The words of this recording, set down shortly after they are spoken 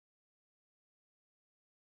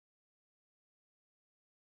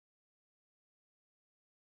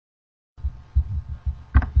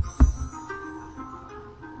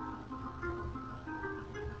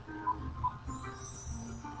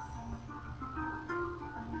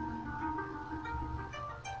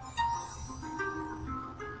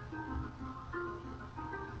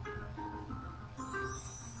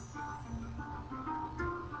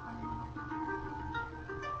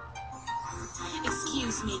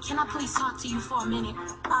It's me. Can I please talk to you for a minute?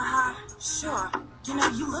 Sure. You know,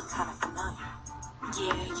 you look kind of familiar.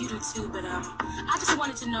 Yeah, you do too, but I just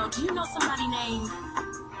wanted to know, do you know somebody named...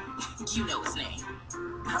 You know his name.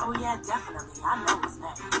 Oh yeah, definitely. I know his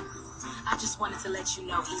name. I just wanted to let you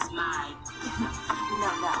know he's mine.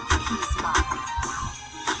 No, he's mine.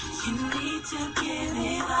 You need to give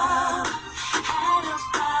it up. Had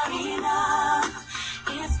about enough.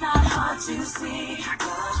 It's not hard to see,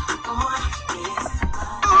 but boy, is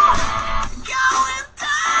going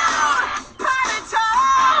down. Party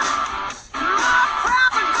time. My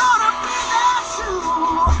profit gonna be there too.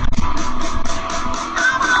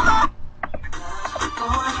 I'm on the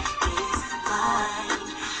boy is mine.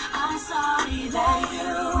 I'm sorry that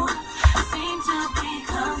you seem to be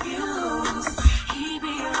confused. He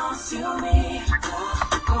belongs to me.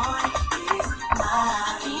 The boy is mine.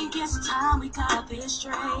 I think it's time we got this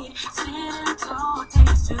straight. Standing tall,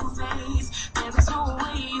 face to face. There is no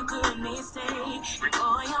way you could mistake.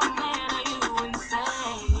 Boy, oh man, are you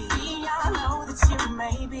insane? Yeah, I know that you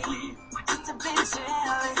may be just a bit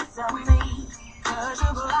jealous of me. Cause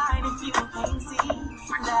you're blind if you can't see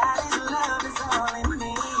that his love is all in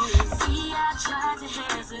me. See, I tried to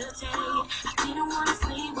hesitate. I didn't want to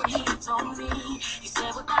say what he told me. He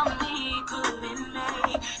said without me he couldn't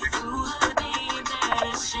make it through the day, and that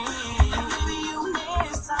is shame. Maybe you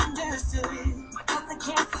misunderstood, because I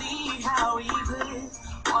can't see how he could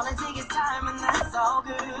wanna take his time, and that's all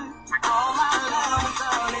good. All my love is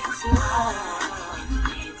all it took. You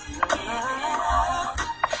need to give it up.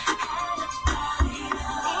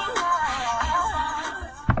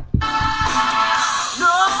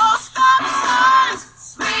 No stop signs,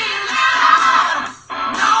 speeding out.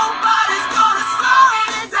 Nobody's gonna slow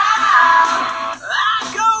me down. I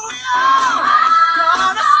go young,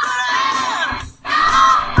 gonna stand.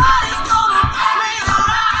 Nobody's gonna get me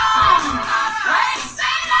around. Hey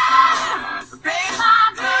Satan, pay my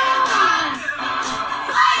dues.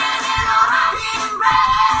 Playing in a rocking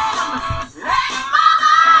band. Hey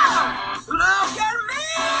mama, look at me.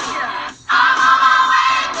 I'm on my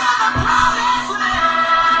way to the promised land.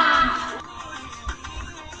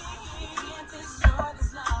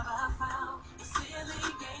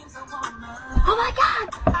 Oh my God!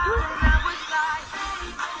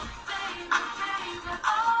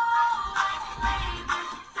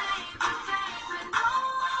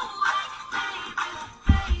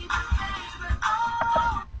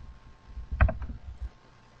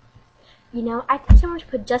 You know, I think someone should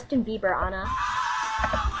put Justin Bieber on us.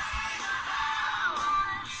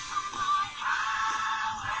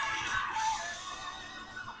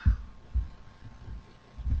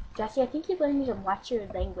 Jesse, I think you learned to watch your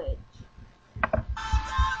language.